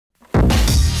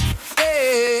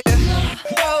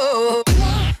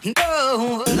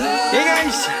Hey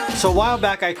guys! So a while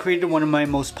back I created one of my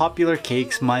most popular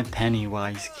cakes, my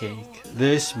Pennywise cake.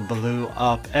 This blew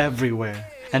up everywhere.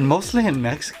 And mostly in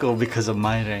Mexico because of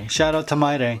Mayre. Shout out to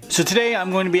Mayre. So today I'm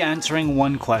going to be answering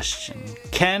one question.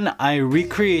 Can I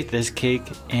recreate this cake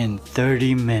in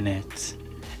 30 minutes?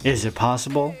 Is it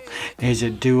possible? Is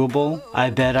it doable? I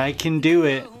bet I can do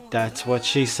it. That's what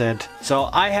she said. So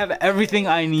I have everything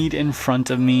I need in front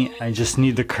of me. I just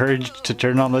need the courage to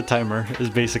turn on the timer is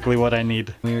basically what I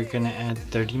need. We're gonna add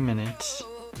 30 minutes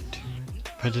to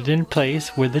put it in place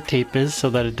where the tape is so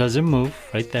that it doesn't move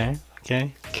right there.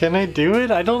 Okay. Can I do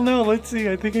it? I don't know. Let's see.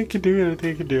 I think I can do it. I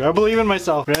think I can do it. I believe in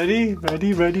myself. Ready?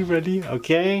 Ready, ready, ready.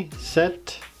 Okay.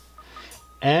 Set.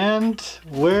 And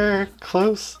we're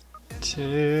close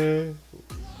to...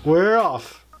 We're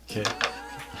off. Okay.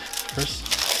 First,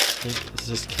 is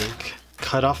this cake.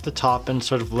 Cut off the top and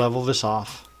sort of level this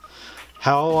off.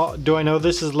 How do I know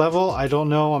this is level? I don't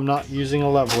know. I'm not using a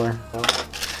leveler.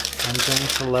 I'm going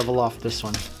to level off this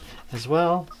one as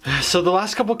well. So the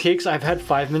last couple cakes I've had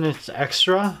 5 minutes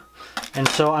extra, and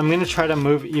so I'm gonna try to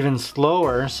move even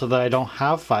slower so that I don't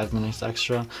have 5 minutes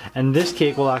extra, and this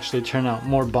cake will actually turn out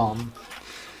more bomb.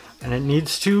 And it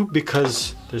needs to,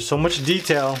 because there's so much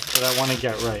detail that I want to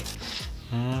get right.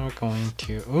 And we're going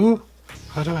to, ooh,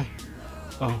 how do I,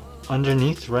 oh,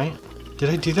 underneath, right? Did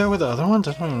I do that with the other ones?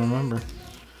 I don't even remember.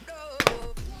 There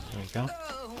we go.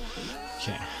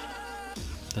 Okay,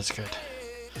 that's good.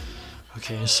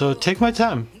 Okay, so take my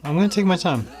time. I'm gonna take my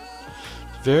time.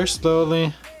 Very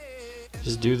slowly.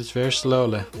 Just do this very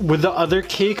slowly. With the other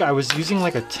cake, I was using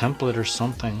like a template or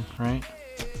something, right?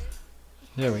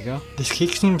 There we go. This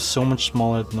cake seems so much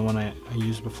smaller than the one I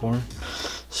used before.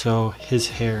 So his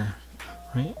hair,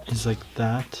 right, is like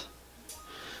that.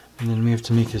 And then we have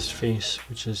to make his face,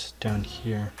 which is down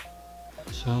here.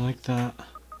 So like that.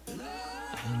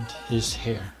 And his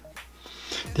hair.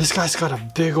 This guy's got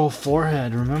a big old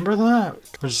forehead, remember that?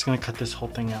 We're just gonna cut this whole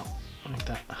thing out, like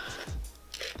that.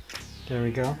 There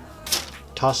we go.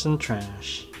 Toss in the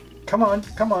trash. Come on,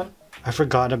 come on. I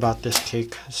forgot about this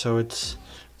cake, so it's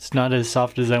not as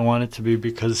soft as I want it to be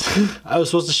because I was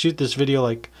supposed to shoot this video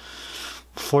like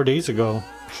 4 days ago,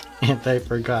 and I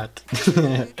forgot.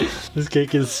 This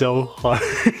cake is so hard.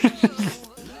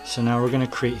 So now we're gonna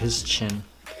create his chin.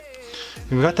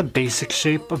 We got the basic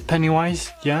shape of Pennywise,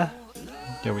 yeah?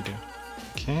 Yeah, we do.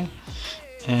 Okay.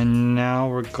 And now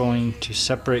we're going to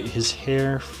separate his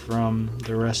hair from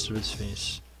the rest of his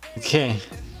face. Okay.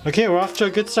 Okay, we're off to a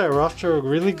good start. We're off to a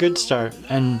really good start.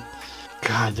 And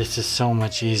God, this is so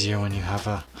much easier when you have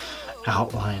a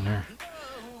outline or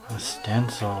a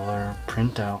stencil or a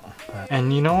printout.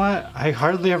 And you know what? I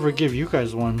hardly ever give you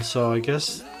guys one, so I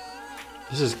guess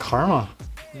this is karma.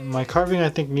 My carving, I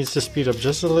think, needs to speed up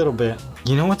just a little bit.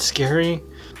 You know what's scary?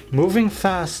 Moving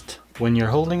fast when you're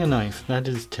holding a knife. That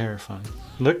is terrifying.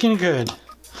 Looking good.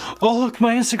 Oh, look,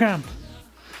 my Instagram.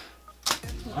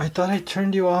 I thought I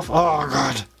turned you off. Oh,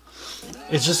 God.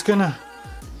 It's just gonna...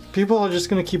 People are just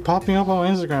gonna keep popping up on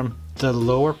my Instagram. The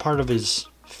lower part of his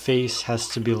face has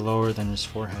to be lower than his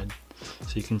forehead.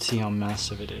 So you can see how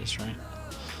massive it is, right?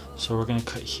 So we're gonna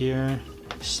cut here,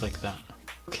 just like that.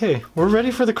 Okay, we're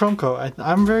ready for the chrome coat.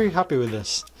 I'm very happy with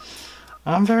this.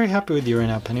 I'm very happy with you right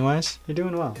now, Pennywise. You're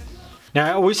doing well. Now,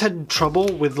 I always had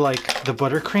trouble with like the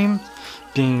buttercream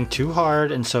being too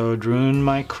hard, and so it would ruin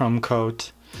my crumb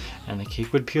coat and the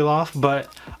cake would peel off, but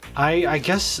I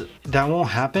guess that won't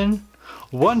happen.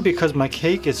 One, because my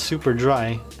cake is super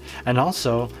dry, and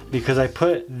also because I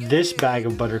put this bag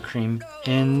of buttercream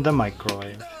in the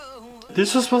microwave.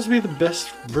 This was supposed to be the best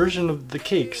version of the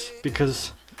cakes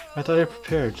because I thought I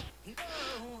prepared,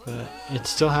 but it's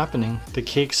still happening. The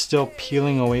cake's still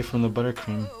peeling away from the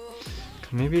buttercream.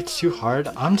 Maybe it's too hard.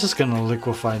 I'm just gonna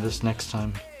liquefy this next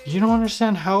time. You don't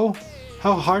understand how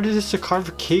hard it is to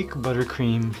carve cake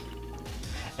buttercream.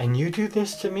 And you do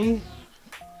this to me?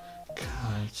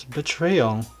 God, it's a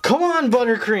betrayal. Come on,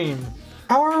 buttercream!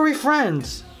 How are we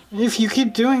friends? If you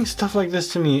keep doing stuff like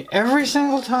this to me every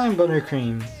single time,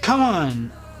 buttercream. Come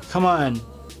on, come on.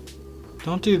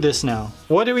 Don't do this now.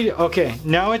 What do we do? Okay,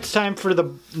 now it's time for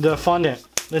the fondant.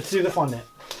 Let's do the fondant.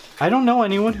 I don't know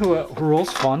anyone who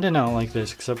rolls fondant out like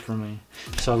this except for me.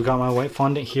 So I've got my white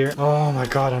fondant here. Oh my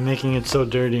God, I'm making it so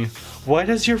dirty. Why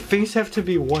does your face have to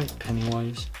be white,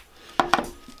 Pennywise?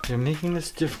 You're making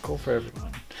this difficult for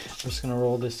everyone. I'm just gonna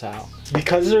roll this out.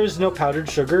 Because there is no powdered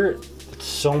sugar, it's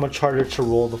so much harder to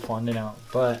roll the fondant out,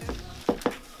 but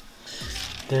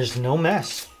there's no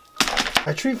mess.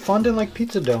 I treat fondant like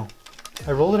pizza dough.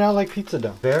 I roll it out like pizza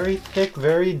dough. Very thick,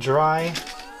 very dry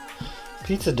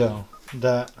pizza dough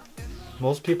that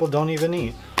most people don't even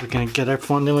eat. We're gonna get our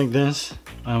fondant like this.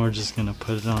 And we're just gonna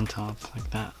put it on top like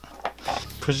that.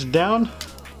 Push it down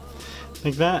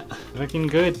like that. Looking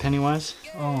good, Pennywise.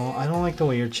 Oh, I don't like the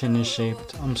way your chin is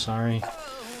shaped. I'm sorry.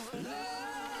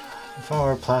 If I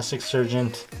were a plastic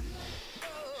surgeon,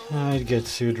 I'd get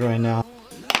sued right now.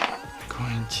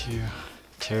 Going to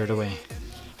tear it away.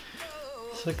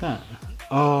 Just like that.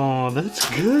 Oh, that's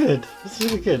good. That's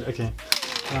really good. Okay.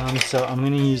 So I'm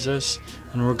gonna use this,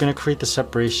 and we're gonna create the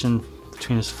separation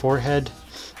between his forehead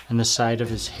and the side of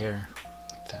his hair.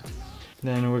 Like that.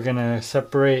 Then we're gonna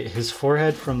separate his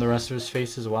forehead from the rest of his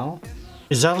face as well.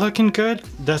 Is that looking good?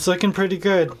 That's looking pretty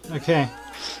good. Okay.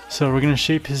 So we're gonna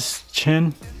shape his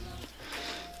chin.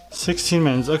 16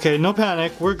 minutes. Okay, no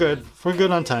panic. We're good. We're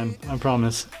good on time. I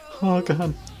promise. Oh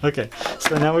god. Okay.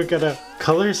 So now we've got to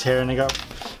color his hair, and I got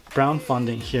brown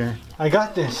fondant here. I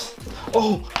got this.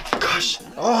 Oh gosh.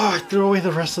 Oh, I threw away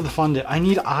the rest of the fondant. I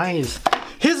need eyes.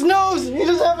 His nose! He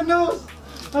doesn't have a nose!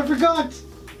 I forgot!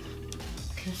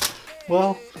 Okay.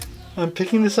 Well, I'm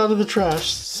picking this out of the trash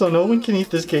so no one can eat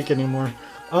this cake anymore.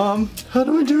 How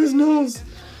do I do his nose?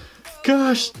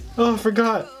 Gosh. Oh, I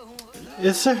forgot.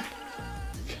 Is there?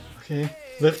 Okay.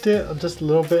 Lift it just a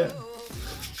little bit.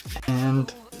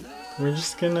 And we're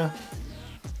just gonna...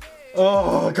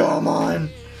 Oh, come on!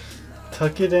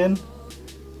 Tuck it in.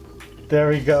 There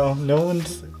we go. No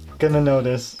one's gonna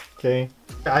notice, okay?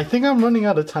 I think I'm running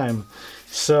out of time.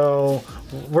 So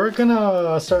we're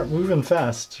gonna start moving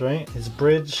fast, right? His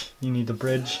bridge, you need the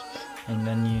bridge, and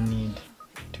then you need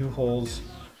 2 holes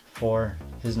for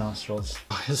his nostrils.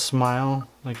 His smile,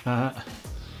 like that.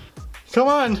 Come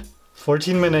on!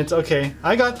 14 minutes, okay.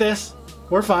 I got this.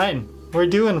 We're fine. We're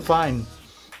doing fine.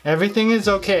 Everything is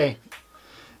okay.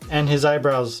 And his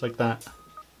eyebrows, like that.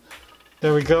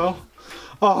 There we go.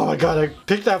 Oh my god, I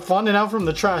picked that fondant out from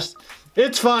the trash.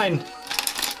 It's fine.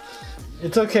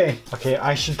 It's okay. Okay,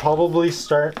 I should probably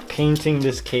start painting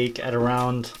this cake at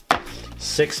around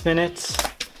 6 minutes.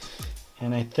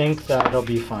 And I think that'll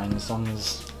be fine as long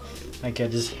as I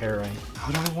get his hair right.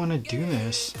 How do I want to do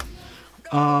this?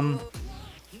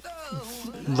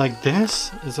 Like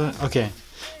this? Is that okay?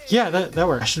 Yeah, that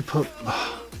works. I should put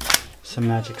some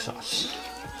magic sauce.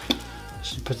 I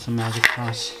should put some magic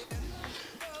sauce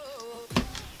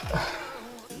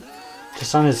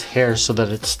just on his hair so that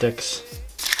it sticks.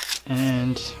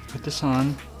 And put this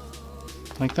on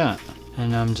like that.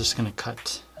 And I'm just gonna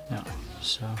cut now.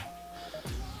 So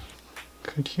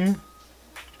cut here.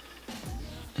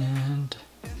 And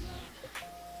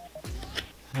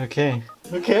okay.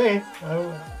 Okay.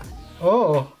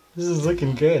 Oh, this is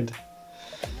looking good.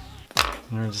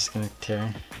 And we're just gonna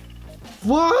tear.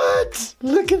 What?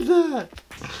 Look at that!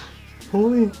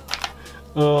 Holy.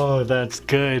 Oh, that's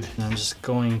good. And I'm just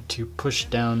going to push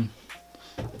down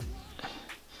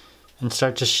and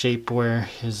start to shape where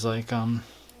his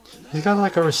he's got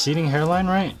like a receding hairline,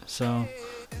 right? So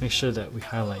make sure that we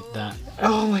highlight that.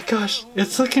 Oh my gosh,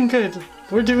 it's looking good.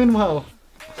 We're doing well.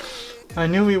 I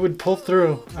knew we would pull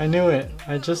through. I knew it.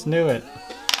 I just knew it.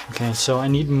 Okay, so I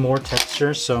need more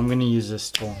texture, so I'm gonna use this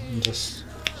tool and just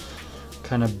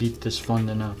kind of beat this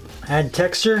fondant up. Add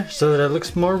texture so that it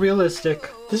looks more realistic.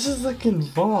 This is looking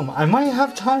bomb. I might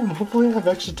have time. Hopefully I have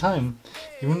extra time.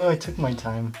 Even though I took my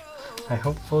time, I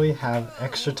hopefully have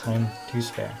extra time to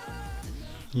spare.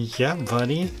 Yeah,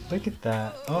 buddy. Look at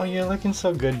that. Oh, you're looking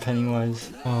so good,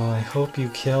 Pennywise. Oh, I hope you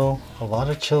kill a lot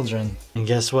of children. And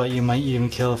guess what? You might even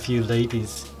kill a few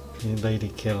ladies. You lady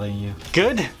killing you.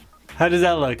 Good? How does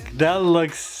that look? That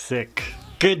looks sick.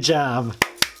 Good job.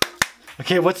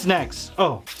 Okay, what's next?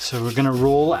 Oh, so we're gonna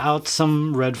roll out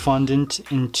some red fondant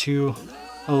into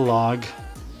a log.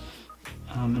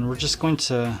 And we're just going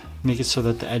to make it so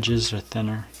that the edges are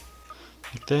thinner.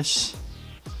 Like this.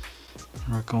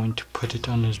 And we're going to put it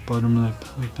on his bottom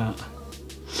lip, like that.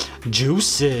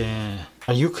 Juicy!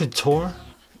 Are you couture?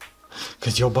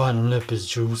 Cause your bottom lip is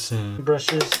juicy.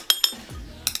 Brushes,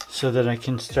 so that I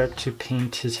can start to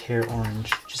paint his hair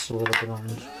orange. Just a little bit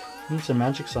orange. Need some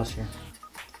magic sauce here.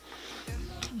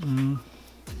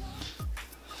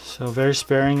 So very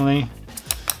sparingly.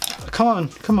 Come on,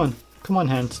 come on, come on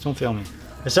hands, don't fail me.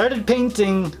 I started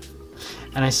painting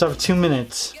and I still have 2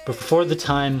 minutes before the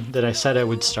time that I said I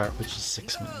would start, which is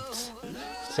 6 minutes.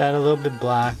 Just add a little bit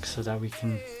black so that we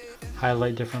can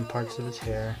highlight different parts of his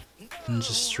hair and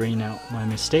just straighten out my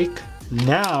mistake.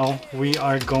 Now we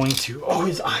are going to, oh,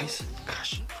 his eyes.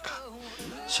 Gosh, I forgot.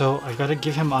 So I gotta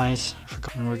give him eyes. I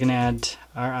forgot. And we're gonna add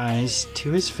our eyes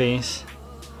to his face.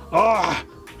 Oh,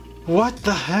 what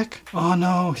the heck? Oh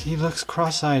no, he looks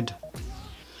cross-eyed.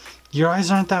 Your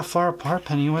eyes aren't that far apart,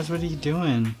 Pennywise. What are you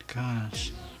doing?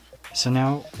 Gosh. So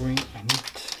now we're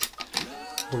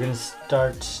gonna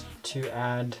start to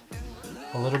add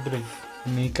a little bit of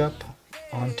makeup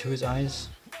onto his eyes.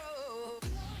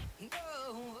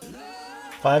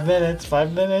 5 minutes,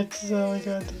 5 minutes. Oh my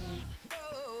god.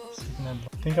 I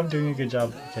think I'm doing a good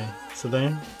job. Okay, so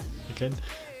there. Good.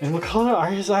 And what color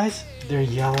are his eyes? They're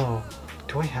yellow.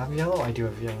 Do I have yellow? I do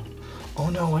have yellow. Oh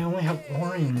no, I only have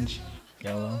orange.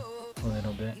 Yellow, a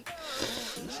little bit.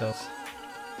 So,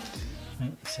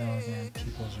 yeah,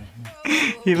 pupils right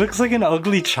here. He looks like an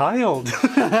ugly child.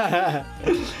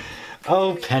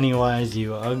 Oh, Pennywise,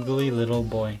 you ugly little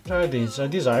boy. What are these? Are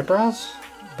these eyebrows?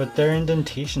 But they're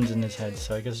indentations in his head,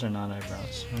 so I guess they're not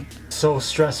eyebrows. Right? So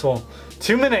stressful.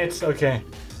 2 minutes. Okay.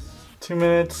 2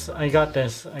 minutes. I got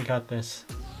this. I got this.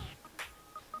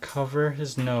 Cover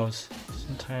his nose. His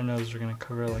entire nose, we're gonna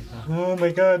cover it like that. Oh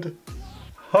my god.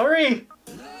 Hurry!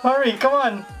 Hurry, come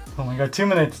on! Oh my god, 2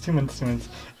 minutes, 2 minutes, 2 minutes.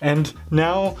 And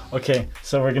now, okay,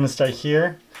 so we're gonna start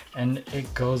here, and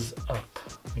it goes up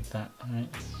like that, alright?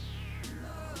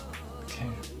 Okay,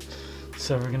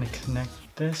 so we're gonna connect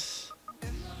this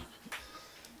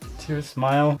to a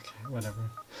smile. Okay, whatever.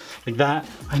 Like that.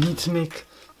 I need to make,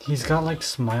 he's got like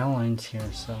smile lines here,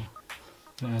 so I'm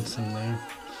gonna add some there.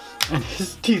 And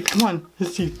his teeth, come on,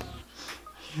 his teeth.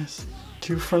 Yes,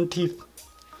 2 front teeth.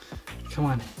 Come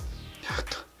on.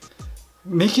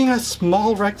 Making a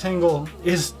small rectangle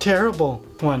is terrible.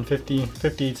 Come on,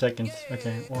 58 seconds.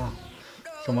 Okay, wow.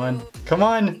 Come on, come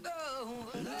on.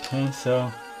 Okay,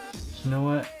 so, you know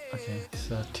what? Okay,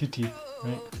 so 2 teeth,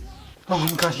 right? Oh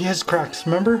my god, he has cracks,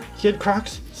 remember? He had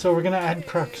cracks, so we're gonna add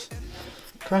cracks.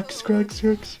 Cracks. Come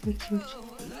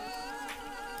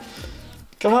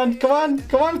on, come on,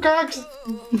 come on, cracks!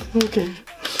 Okay.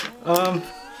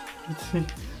 Let's see.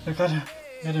 I gotta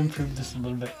improve this a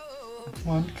little bit.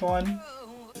 Come on, come on.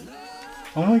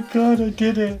 Oh my god, I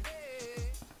did it.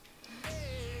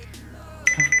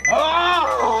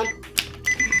 Oh!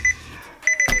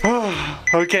 Oh,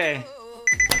 okay.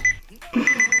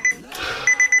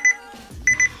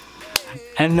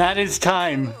 And that is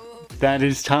time. That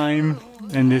is time.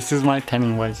 And this is my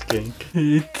Pennywise cake.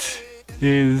 It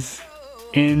is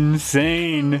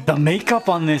insane. The makeup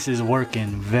on this is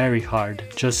working very hard,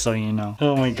 just so you know.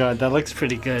 Oh my god, that looks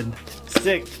pretty good.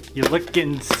 Sick. You're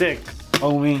looking sick,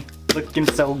 homie. Looking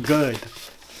so good.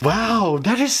 Wow,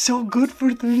 that is so good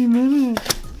for 30 minutes.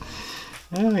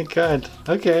 Oh my god.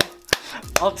 Okay.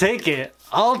 I'll take it.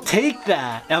 I'll take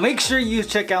that. Now make sure you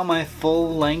check out my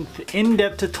full-length,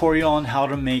 in-depth tutorial on how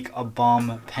to make a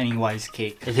bomb Pennywise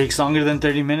cake. It takes longer than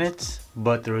 30 minutes,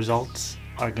 but the results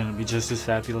are gonna be just as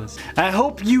fabulous. I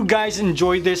hope you guys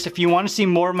enjoyed this. If you want to see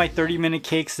more of my 30-minute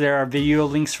cakes, there are video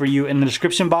links for you in the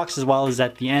description box as well as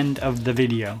at the end of the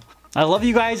video. I love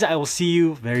you guys. I will see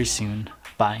you very soon.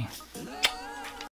 Bye.